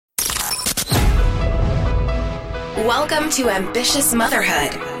Welcome to Ambitious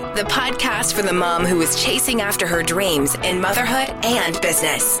Motherhood, the podcast for the mom who is chasing after her dreams in motherhood and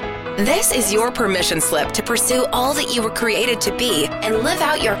business. This is your permission slip to pursue all that you were created to be and live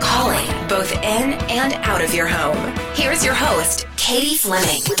out your calling, both in and out of your home. Here's your host, Katie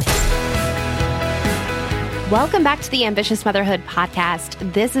Fleming. Welcome back to the Ambitious Motherhood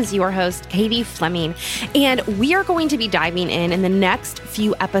podcast. This is your host, Katie Fleming, and we are going to be diving in the next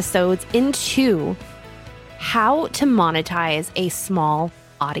few episodes into how to monetize a small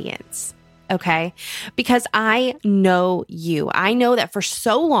audience. Okay? Because I know you. I know that for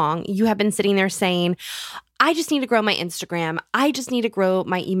so long you have been sitting there saying, I just need to grow my Instagram. I just need to grow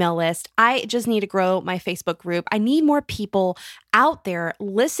my email list. I just need to grow my Facebook group. I need more people out there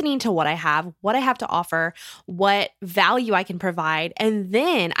listening to what I have to offer, what value I can provide, and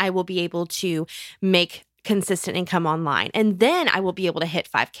then I will be able to make consistent income online. And then I will be able to hit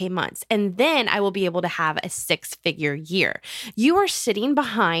 5K months. And then I will be able to have a 6-figure year. You are sitting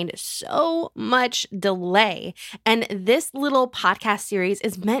behind so much delay. And this little podcast series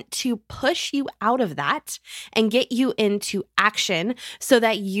is meant to push you out of that and get you into action so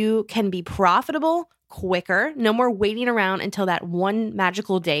that you can be profitable quicker. No more waiting around until that one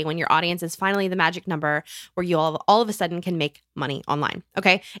magical day when your audience is finally the magic number where you all of a sudden can make money online.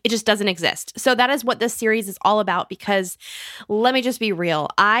 Okay? It just doesn't exist. So that is what this series is all about, because let me just be real.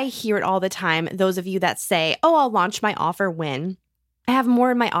 I hear it all the time. Those of you that say, oh, I'll launch my offer when I have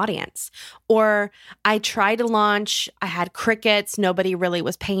more in my audience, or I tried to launch, I had crickets, nobody really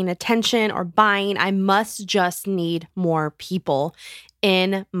was paying attention or buying. I must just need more people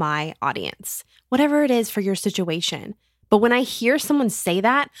in my audience, whatever it is for your situation. But when I hear someone say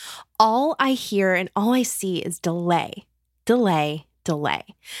that, all I hear and all I see is delay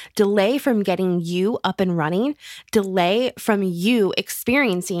from getting you up and running, delay from you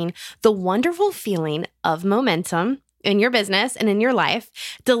experiencing the wonderful feeling of momentum in your business and in your life,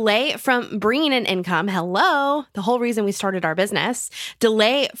 delay from bringing in income. Hello, the whole reason we started our business,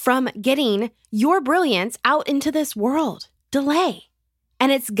 delay from getting your brilliance out into this world, delay.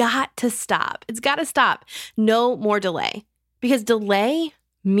 And it's got to stop. It's got to stop. No more delay, because delay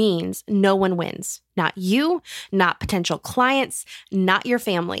means no one wins. Not you, not potential clients, not your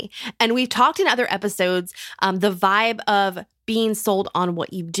family. And we've talked in other episodes, the vibe of being sold on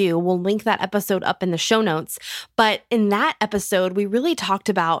what you do. We'll link that episode up in the show notes. But in that episode, we really talked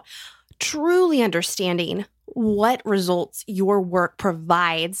about truly understanding what results your work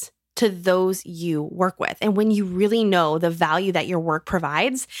provides to those you work with. And when you really know the value that your work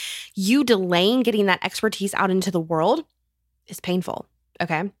provides, you delaying getting that expertise out into the world is painful.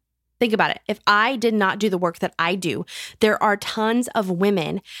 Okay? Think about it. If I did not do the work that I do, there are tons of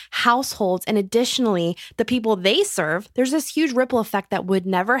women, households, and additionally, the people they serve, there's this huge ripple effect that would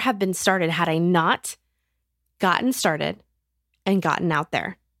never have been started had I not gotten started and gotten out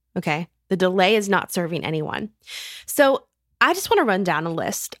there. Okay? The delay is not serving anyone. So I just want to run down a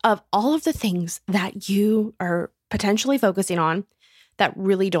list of all of the things that you are potentially focusing on that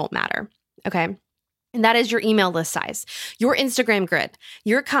really don't matter. Okay? And that is your email list size, your Instagram grid,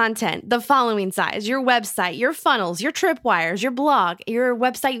 your content, the following size, your website, your funnels, your tripwires, your blog, your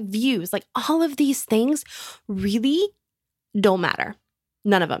website views. Like, all of these things really don't matter.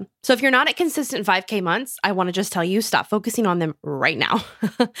 None of them. So if you're not at consistent 5K months, I want to just tell you, stop focusing on them right now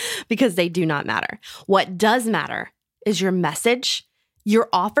because they do not matter. What does matter is your message, your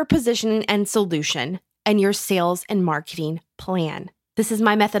offer positioning and solution, and your sales and marketing plan. This is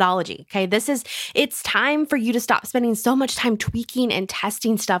my methodology, okay? It's time for you to stop spending so much time tweaking and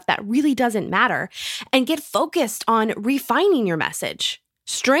testing stuff that really doesn't matter and get focused on refining your message,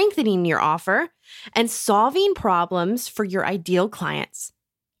 strengthening your offer, and solving problems for your ideal clients.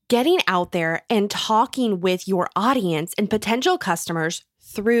 Getting out there and talking with your audience and potential customers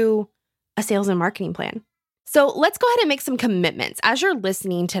through a sales and marketing plan. So let's go ahead and make some commitments. As you're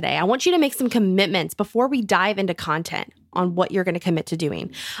listening today, I want you to make some commitments before we dive into content on what you're going to commit to doing.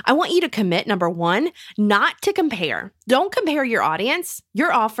 I want you to commit, number one, not to compare. Don't compare your audience,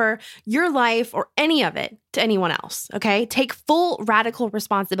 your offer, your life, or any of it to anyone else, okay? Take full radical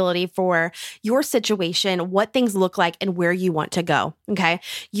responsibility for your situation, what things look like, and where you want to go, okay?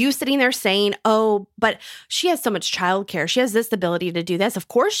 You sitting there saying, oh, but she has so much childcare. She has this ability to do this. Of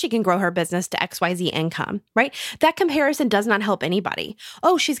course, she can grow her business to XYZ income, right? That comparison does not help anybody.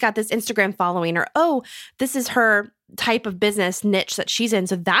 Oh, she's got this Instagram following, or oh, this is her type of business niche that she's in.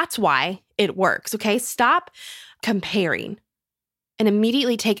 So that's why it works. Okay. Stop comparing and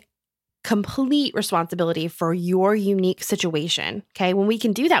immediately take complete responsibility for your unique situation. Okay. When we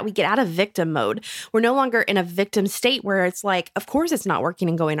can do that, we get out of victim mode. We're no longer in a victim state where it's like, of course it's not working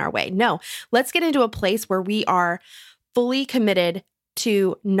and going our way. No, let's get into a place where we are fully committed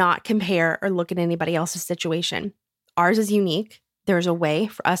to not compare or look at anybody else's situation. Ours is unique. There's a way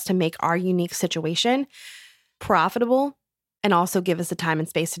for us to make our unique situation profitable and also give us the time and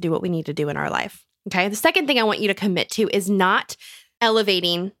space to do what we need to do in our life. Okay. The second thing I want you to commit to is not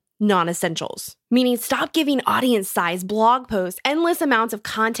elevating non-essentials, meaning stop giving audience size, blog posts, endless amounts of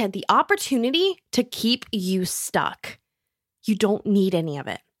content the opportunity to keep you stuck. You don't need any of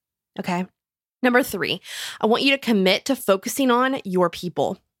it. Okay. Number 3, I want you to commit to focusing on your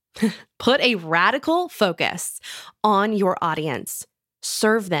people. Put a radical focus on your audience.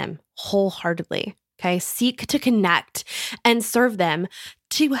 Serve them wholeheartly. Okay. Seek to connect and serve them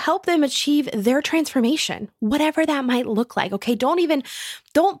to help them achieve their transformation, whatever that might look like. Okay.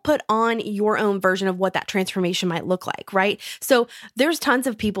 Don't put on your own version of what that transformation might look like, right? So there's tons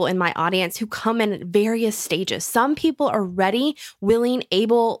of people in my audience who come in at various stages. Some people are ready, willing,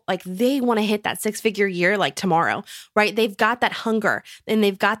 able, like they want to hit that 6-figure year like tomorrow, right? They've got that hunger and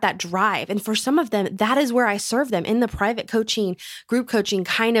they've got that drive. And for some of them, that is where I serve them in the private coaching, group coaching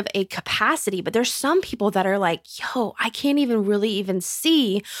kind of a capacity. But there's some people that are like, yo, I can't even really see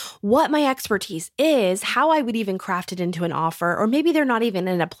what my expertise is, how I would even craft it into an offer, or maybe they're not even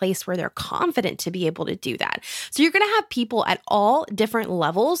in a place where they're confident to be able to do that. So you're going to have people at all different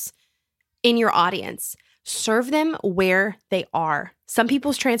levels in your audience. Serve them where they are. Some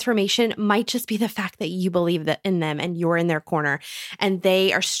people's transformation might just be the fact that you believe that in them and you're in their corner and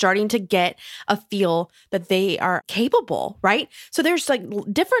they are starting to get a feel that they are capable, right? So there's like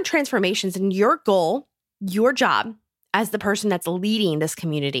different transformations, and your goal, your job as the person that's leading this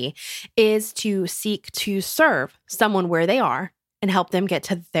community is to seek to serve someone where they are and help them get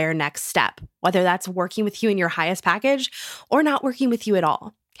to their next step, whether that's working with you in your highest package or not working with you at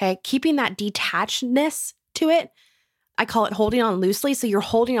all. Okay. Keeping that detachedness to it. I call it holding on loosely. So you're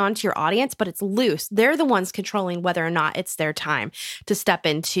holding on to your audience, but it's loose. They're the ones controlling whether or not it's their time to step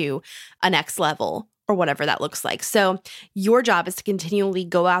into a next level or whatever that looks like. So your job is to continually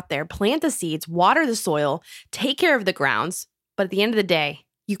go out there, plant the seeds, water the soil, take care of the grounds. But at the end of the day,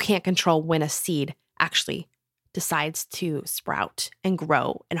 you can't control when a seed actually decides to sprout and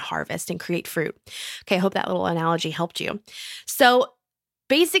grow and harvest and create fruit. Okay, I hope that little analogy helped you. So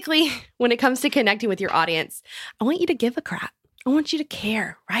basically, when it comes to connecting with your audience, I want you to give a crap. I want you to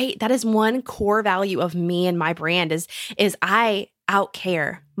care, right? That is one core value of me and my brand is I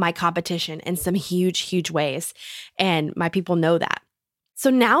outcare my competition in some huge ways. And my people know that. So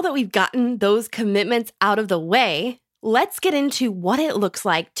now that we've gotten those commitments out of the way, let's get into what it looks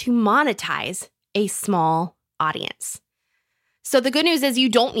like to monetize a small audience. So the good news is you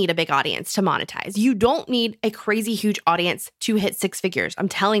don't need a big audience to monetize. You don't need a crazy huge audience to hit 6 figures. I'm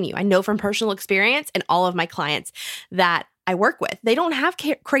telling you, I know from personal experience and all of my clients that I work with, they don't have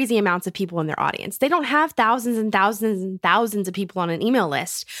crazy amounts of people in their audience. They don't have thousands and thousands and thousands of people on an email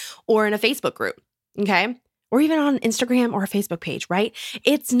list or in a Facebook group, okay? Or even on Instagram or a Facebook page, right?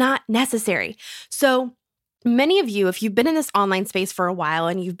 It's not necessary. So many of you, if you've been in this online space for a while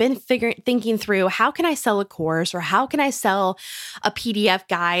and you've been thinking through, how can I sell a course or how can I sell a PDF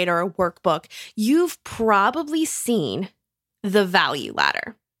guide or a workbook, you've probably seen the value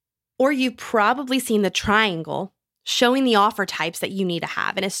ladder, or you've probably seen the triangle showing the offer types that you need to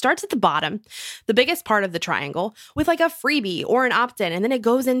have. And it starts at the bottom, the biggest part of the triangle, with like a freebie or an opt-in. And then it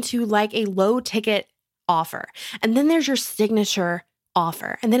goes into like a low ticket offer. And then there's your signature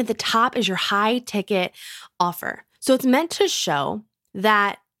offer. And then at the top is your high ticket offer. So it's meant to show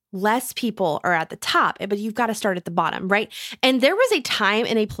that less people are at the top, but you've got to start at the bottom, right? And there was a time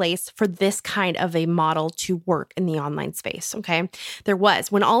and a place for this kind of a model to work in the online space, okay? There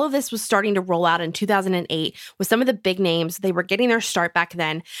was. When all of this was starting to roll out in 2008 with some of the big names, they were getting their start back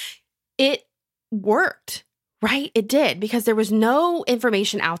then, it worked, right? It did, because there was no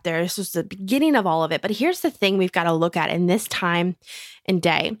information out there. This was the beginning of all of it. But here's the thing we've got to look at in this time and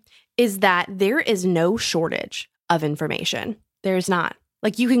day is that there is no shortage of information. There's not.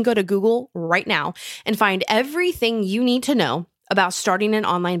 Like you can go to Google right now and find everything you need to know about starting an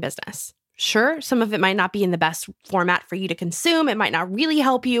online business. Sure, some of it might not be in the best format for you to consume. It might not really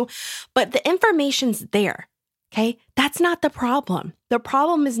help you, but the information's there. Okay, that's not the problem. The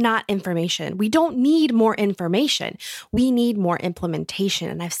problem is not information. We don't need more information. We need more implementation.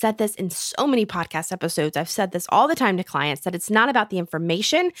 And I've said this in so many podcast episodes. I've said this all the time to clients that it's not about the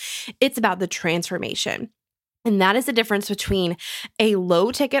information, it's about the transformation. And that is the difference between a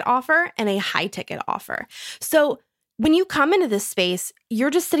low ticket offer and a high ticket offer. So when you come into this space, you're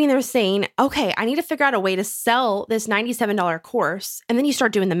just sitting there saying, okay, I need to figure out a way to sell this $97 course. And then you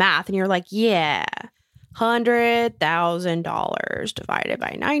start doing the math and you're like, yeah, $100,000 divided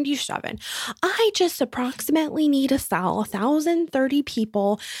by 97. I just approximately need to sell 1,030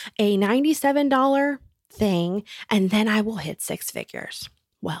 people a $97 thing, and then I will hit six figures.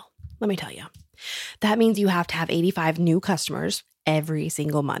 Well, let me tell you, that means you have to have 85 new customers every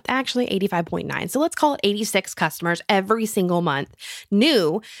single month. Actually, 85.9. So let's call it 86 customers every single month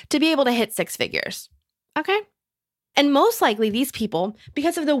new to be able to hit six figures. Okay? And most likely these people,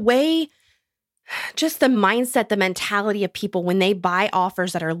 because of the way, just the mindset, the mentality of people when they buy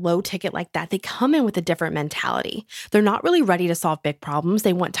offers that are low ticket like that, they come in with a different mentality. They're not really ready to solve big problems.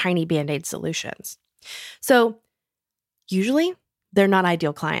 They want tiny Band-Aid solutions. So usually they're not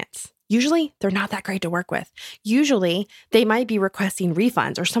ideal clients. Usually, they're not that great to work with. Usually, they might be requesting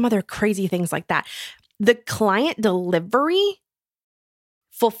refunds or some other crazy things like that. The client delivery,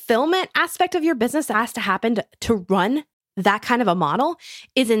 fulfillment aspect of your business that has to happen to run that kind of a model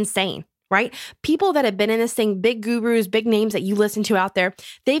is insane, right? People that have been in this thing, big gurus, big names that you listen to out there,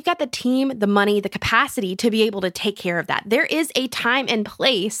 they've got the team, the money, the capacity to be able to take care of that. There is a time and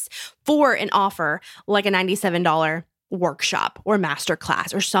place for an offer like a $97 workshop or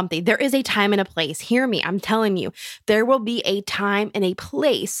masterclass or something. There is a time and a place. Hear me. I'm telling you, there will be a time and a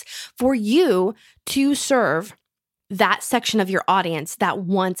place for you to serve that section of your audience that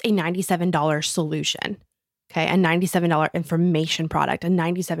wants a $97 solution. Okay. A $97 information product, a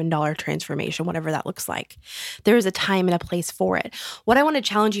 $97 transformation, whatever that looks like. There is a time and a place for it. What I want to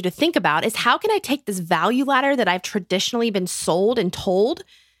challenge you to think about is how can I take this value ladder that I've traditionally been sold and told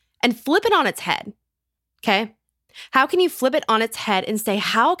and flip it on its head? Okay. How can you flip it on its head and say,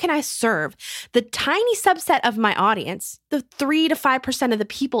 how can I serve the tiny subset of my audience, the 3 to 5% of the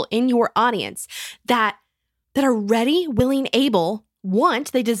people in your audience that are ready, willing, able,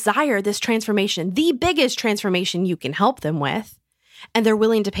 they desire this transformation, the biggest transformation you can help them with, and they're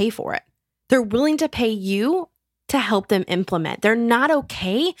willing to pay for it. They're willing to pay you to help them implement. They're not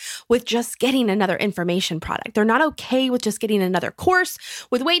okay with just getting another information product. They're not okay with just getting another course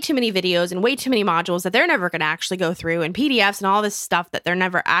with way too many videos and way too many modules that they're never going to actually go through and PDFs and all this stuff that they're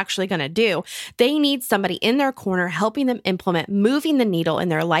never actually going to do. They need somebody in their corner helping them implement, moving the needle in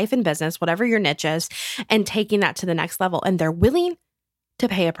their life and business, whatever your niche is, and taking that to the next level. And they're willing to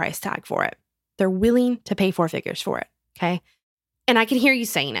pay a price tag for it. They're willing to pay 4 figures for it. Okay. And I can hear you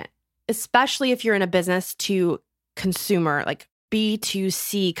saying it, especially if you're in a business to consumer, like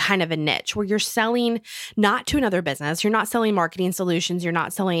B2C kind of a niche where you're selling not to another business. You're not selling marketing solutions. You're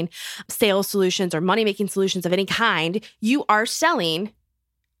not selling sales solutions or money-making solutions of any kind. You are selling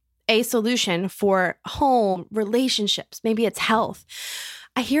a solution for home, relationships. Maybe it's health.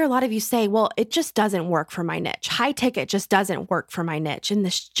 I hear a lot of you say, well, it just doesn't work for my niche. High ticket just doesn't work for my niche. And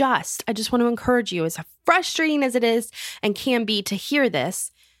I just want to encourage you, as frustrating as it is and can be to hear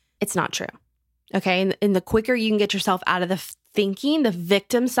this, it's not true. Okay. And the quicker you can get yourself out of the thinking, the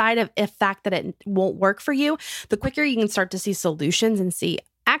victim side of the fact that it won't work for you, the quicker you can start to see solutions and see,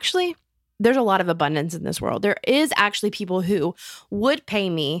 actually, there's a lot of abundance in this world. There is actually people who would pay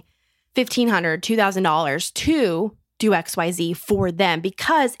me $1,500, $2,000 to do XYZ for them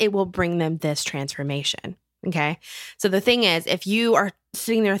because it will bring them this transformation. Okay. So the thing is, if you are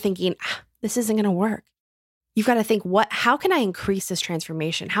sitting there thinking, this isn't going to work, you've got to think, how can I increase this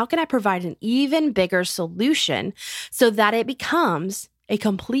transformation? How can I provide an even bigger solution so that it becomes a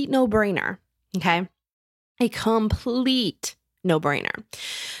complete no-brainer? Okay. A complete no-brainer.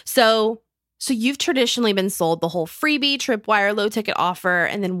 So you've traditionally been sold the whole freebie, tripwire, low ticket offer.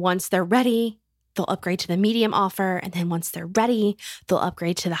 And then once they're ready, they'll upgrade to the medium offer. And then once they're ready, they'll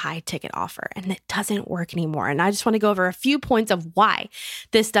upgrade to the high ticket offer. And it doesn't work anymore. And I just want to go over a few points of why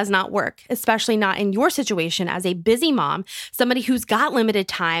this does not work, especially not in your situation as a busy mom, somebody who's got limited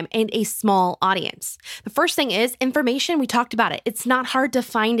time and a small audience. The first thing is information. We talked about it. It's not hard to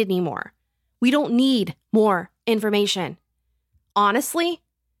find anymore. We don't need more information. Honestly,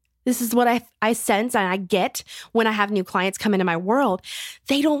 this is what I sense and I get when I have new clients come into my world.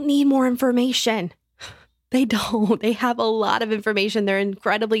 They don't need more information. They don't. They have a lot of information. They're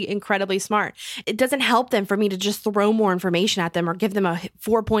incredibly, incredibly smart. It doesn't help them for me to just throw more information at them or give them a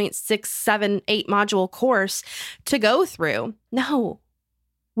 4.678 module course to go through. No,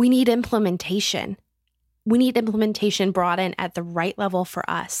 we need implementation. We need implementation brought in at the right level for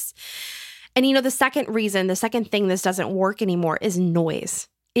us. And the second thing this doesn't work anymore is noise.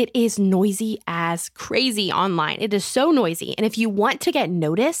 It is noisy as crazy online. It is so noisy. And if you want to get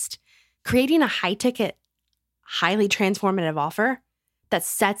noticed, creating a high ticket, highly transformative offer that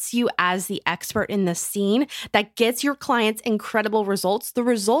sets you as the expert in the scene, that gets your clients incredible results, the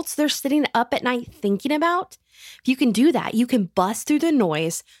results they're sitting up at night thinking about, if you can do that, you can bust through the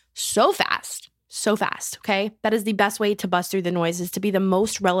noise so fast, okay? That is the best way to bust through the noise, is to be the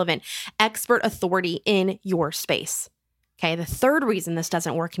most relevant expert authority in your space, okay? The third reason this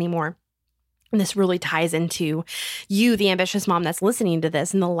doesn't work anymore, and this really ties into you, the ambitious mom that's listening to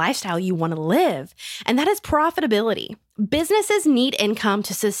this, and the lifestyle you want to live, and that is profitability. Businesses need income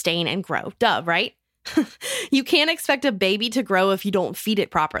to sustain and grow. Duh, right? You can't expect a baby to grow if you don't feed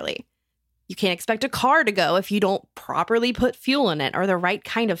it properly. You can't expect a car to go if you don't properly put fuel in it, or the right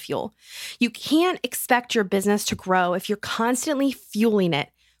kind of fuel. You can't expect your business to grow if you're constantly fueling it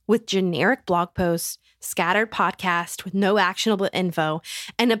with generic blog posts, scattered podcasts with no actionable info,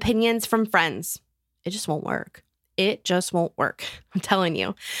 and opinions from friends. It just won't work. It just won't work. I'm telling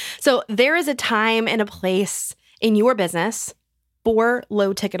you. So there is a time and a place in your business for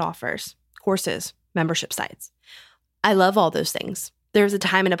low ticket offers, courses, membership sites. I love all those things. There's a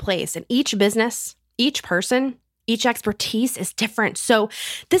time and a place, and each business, each person, each expertise is different. So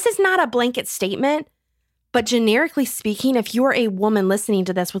this is not a blanket statement, but generically speaking, if you're a woman listening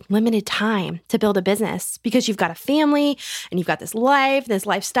to this with limited time to build a business because you've got a family and you've got this life, this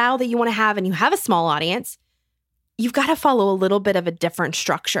lifestyle that you want to have, and you have a small audience, you've got to follow a little bit of a different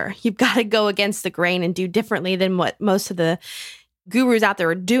structure. You've got to go against the grain and do differently than what most of the gurus out there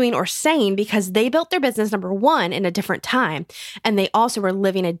are doing or saying, because they built their business, number one, in a different time. And they also are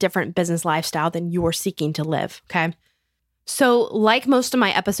living a different business lifestyle than you're seeking to live. Okay. So like most of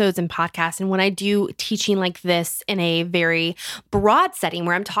my episodes and podcasts, and when I do teaching like this in a very broad setting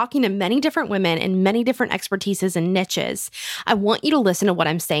where I'm talking to many different women and many different expertises and niches, I want you to listen to what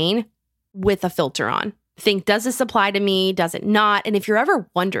I'm saying with a filter on. Think, does this apply to me? Does it not? And if you're ever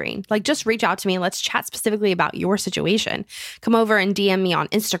wondering, like, just reach out to me and let's chat specifically about your situation. Come over and DM me on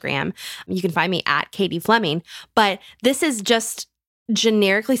Instagram. You can find me at Katie Fleming. But this is just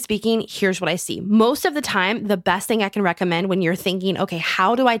generically speaking, here's what I see. Most of the time, the best thing I can recommend when you're thinking, okay,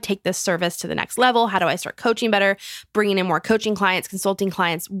 how do I take this service to the next level? How do I start coaching better, bringing in more coaching clients, consulting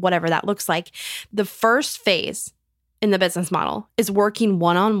clients, whatever that looks like? The first phase in the business model is working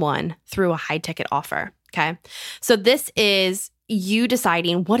one-on-one through a high ticket offer. Okay. So this is you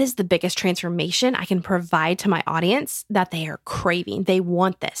deciding what is the biggest transformation I can provide to my audience that they are craving. They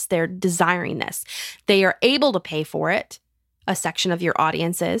want this. They're desiring this. They are able to pay for it. A section of your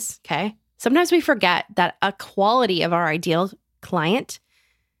audience is. Okay. Sometimes we forget that a quality of our ideal client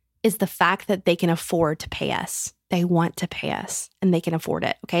is the fact that they can afford to pay us. They want to pay us and they can afford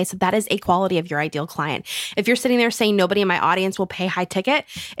it. Okay. So that is a quality of your ideal client. If you're sitting there saying nobody in my audience will pay high ticket,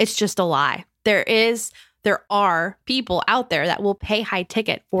 it's just a lie. There are people out there that will pay high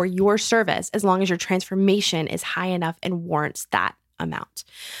ticket for your service as long as your transformation is high enough and warrants that amount.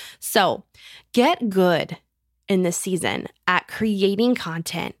 So get good in this season at creating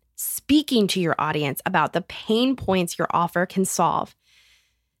content, speaking to your audience about the pain points your offer can solve.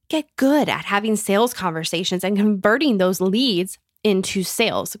 Get good at having sales conversations and converting those leads into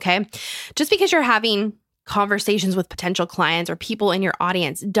sales, okay? Just because you're having conversations with potential clients or people in your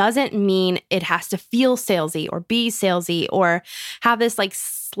audience doesn't mean it has to feel salesy or be salesy or have this like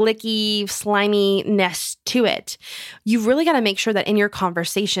slicky, sliminess to it. You've really got to make sure that in your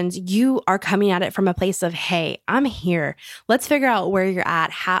conversations, you are coming at it from a place of, hey, I'm here. Let's figure out where you're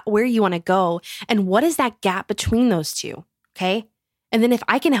at, where you want to go, and what is that gap between those two, okay? And then if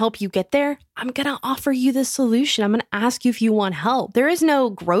I can help you get there, I'm going to offer you the solution. I'm going to ask you if you want help. There is no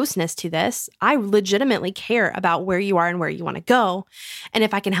grossness to this. I legitimately care about where you are and where you want to go. And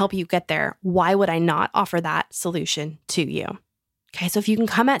if I can help you get there, why would I not offer that solution to you? Okay, so if you can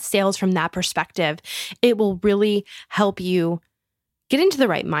come at sales from that perspective, it will really help you get into the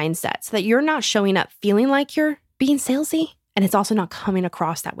right mindset so that you're not showing up feeling like you're being salesy. And it's also not coming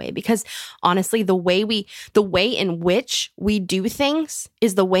across that way, because honestly, the way in which we do things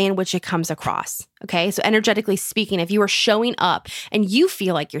is the way in which it comes across. Okay. So energetically speaking, if you are showing up and you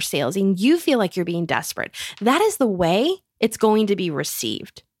feel like you're salesy and you feel like you're being desperate, that is the way it's going to be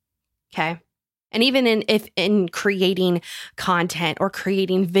received. Okay. And even in creating content or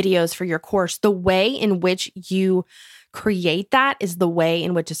creating videos for your course, the way in which you create that is the way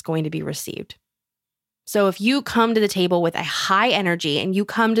in which it's going to be received. So if you come to the table with a high energy and you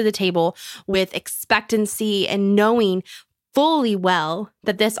come to the table with expectancy and knowing fully well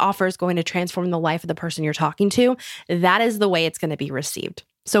that this offer is going to transform the life of the person you're talking to, that is the way it's going to be received.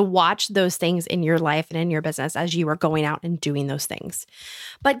 So watch those things in your life and in your business as you are going out and doing those things.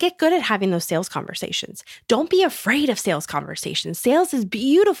 But get good at having those sales conversations. Don't be afraid of sales conversations. Sales is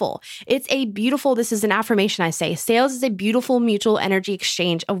beautiful. This is an affirmation I say. Sales is a beautiful mutual energy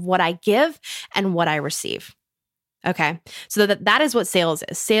exchange of what I give and what I receive. Okay. So that is what sales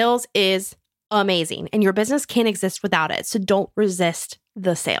is. Sales is amazing and your business can't exist without it. So don't resist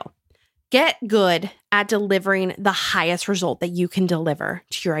the sale. Get good at delivering the highest result that you can deliver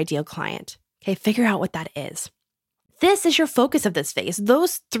to your ideal client. Okay, figure out what that is. This is your focus of this phase.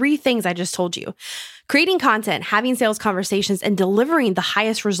 Those 3 things I just told you. Creating content, having sales conversations, and delivering the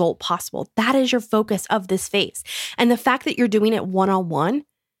highest result possible. That is your focus of this phase. And the fact that you're doing it one-on-one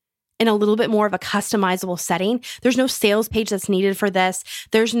in a little bit more of a customizable setting. There's no sales page that's needed for this.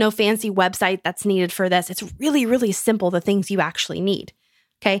 There's no fancy website that's needed for this. It's really, really simple, the things you actually need.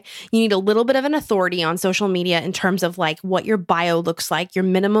 Okay. You need a little bit of an authority on social media in terms of like what your bio looks like, your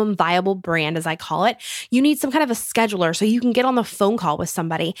minimum viable brand, as I call it. You need some kind of a scheduler so you can get on the phone call with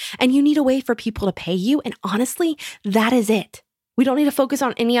somebody, and you need a way for people to pay you. And honestly, that is it. We don't need to focus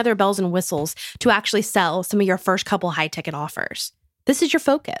on any other bells and whistles to actually sell some of your first couple high ticket offers. This is your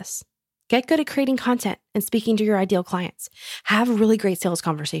focus. Get good at creating content and speaking to your ideal clients. Have really great sales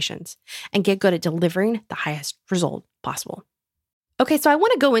conversations and get good at delivering the highest result possible. Okay, so I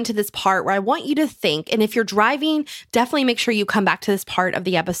want to go into this part where I want you to think, and if you're driving, definitely make sure you come back to this part of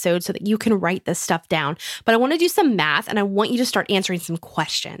the episode so that you can write this stuff down. But I want to do some math and I want you to start answering some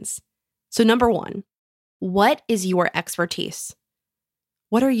questions. So number 1, what is your expertise?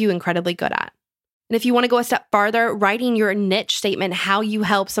 What are you incredibly good at? And if you want to go a step farther, writing your niche statement, how you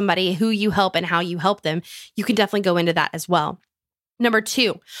help somebody, who you help, and how you help them, you can definitely go into that as well. Number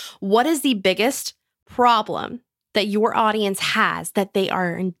 2, what is the biggest problem that your audience has that they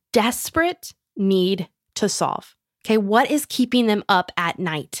are in desperate need to solve? Okay, what is keeping them up at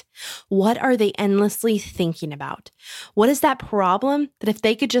night? What are they endlessly thinking about? What is that problem that if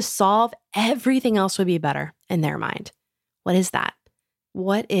they could just solve, everything else would be better in their mind? What is that?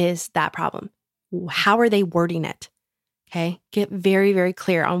 What is that problem? How are they wording it? Okay, get very, very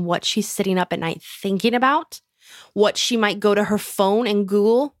clear on what she's sitting up at night thinking about, what she might go to her phone and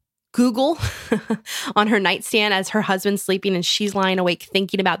Google on her nightstand as her husband's sleeping and she's lying awake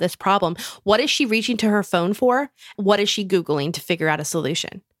thinking about this problem. What is she reaching to her phone for? What is she Googling to figure out a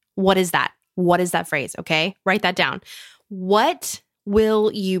solution? What is that? What is that phrase? Okay, write that down. What will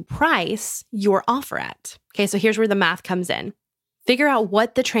you price your offer at? Okay, so here's where the math comes in. Figure out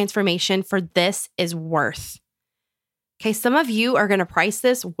what the transformation for this is worth. Okay, some of you are going to price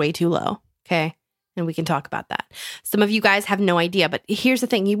this way too low. Okay. And we can talk about that. Some of you guys have no idea, but here's the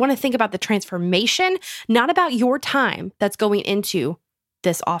thing. You want to think about the transformation, not about your time that's going into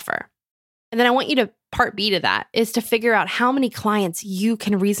this offer. And then I want you to, part B to that is to figure out how many clients you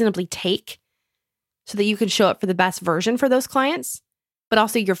can reasonably take so that you can show up for the best version for those clients, but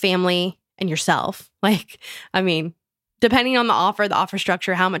also your family and yourself. Depending on the offer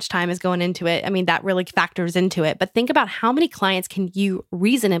structure, how much time is going into it. That really factors into it. But think about how many clients can you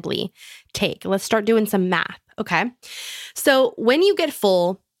reasonably take. Let's start doing some math, okay? So when you get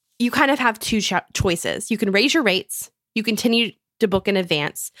full, you kind of have 2 choices. You can raise your rates. You continue to book in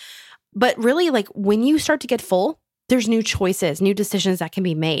advance. But really, when you start to get full, there's new choices, new decisions that can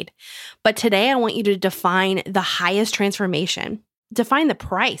be made. But today, I want you to define the highest transformation. Define the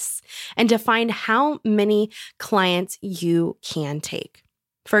price and define how many clients you can take.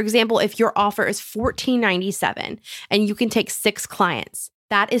 For example, if your offer is $14.97 and you can take 6 clients,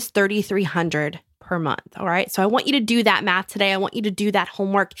 that is $3,300 per month. All right. So I want you to do that math today. I want you to do that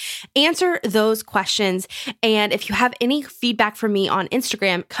homework, answer those questions. And if you have any feedback from me on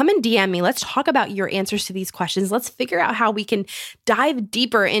Instagram, come and DM me. Let's talk about your answers to these questions. Let's figure out how we can dive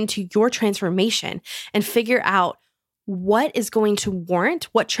deeper into your transformation and figure out what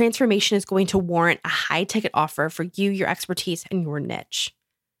transformation is going to warrant a high ticket offer for you, your expertise, and your niche.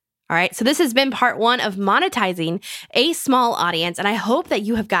 All right. So this has been part 1 of monetizing a small audience. And I hope that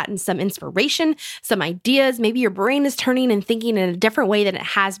you have gotten some inspiration, some ideas. Maybe your brain is turning and thinking in a different way than it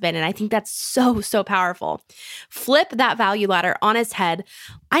has been. And I think that's so, so powerful. Flip that value ladder on its head.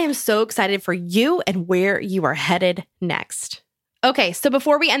 I am so excited for you and where you are headed next. Okay, so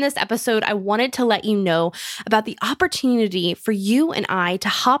before we end this episode, I wanted to let you know about the opportunity for you and I to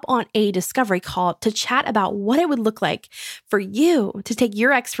hop on a discovery call to chat about what it would look like for you to take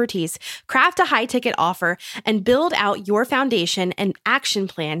your expertise, craft a high ticket offer, and build out your foundation and action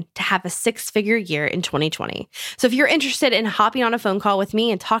plan to have a 6-figure year in 2020. So if you're interested in hopping on a phone call with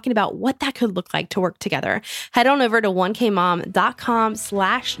me and talking about what that could look like to work together, head on over to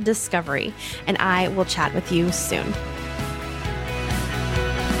 1kmom.com/discovery, and I will chat with you soon.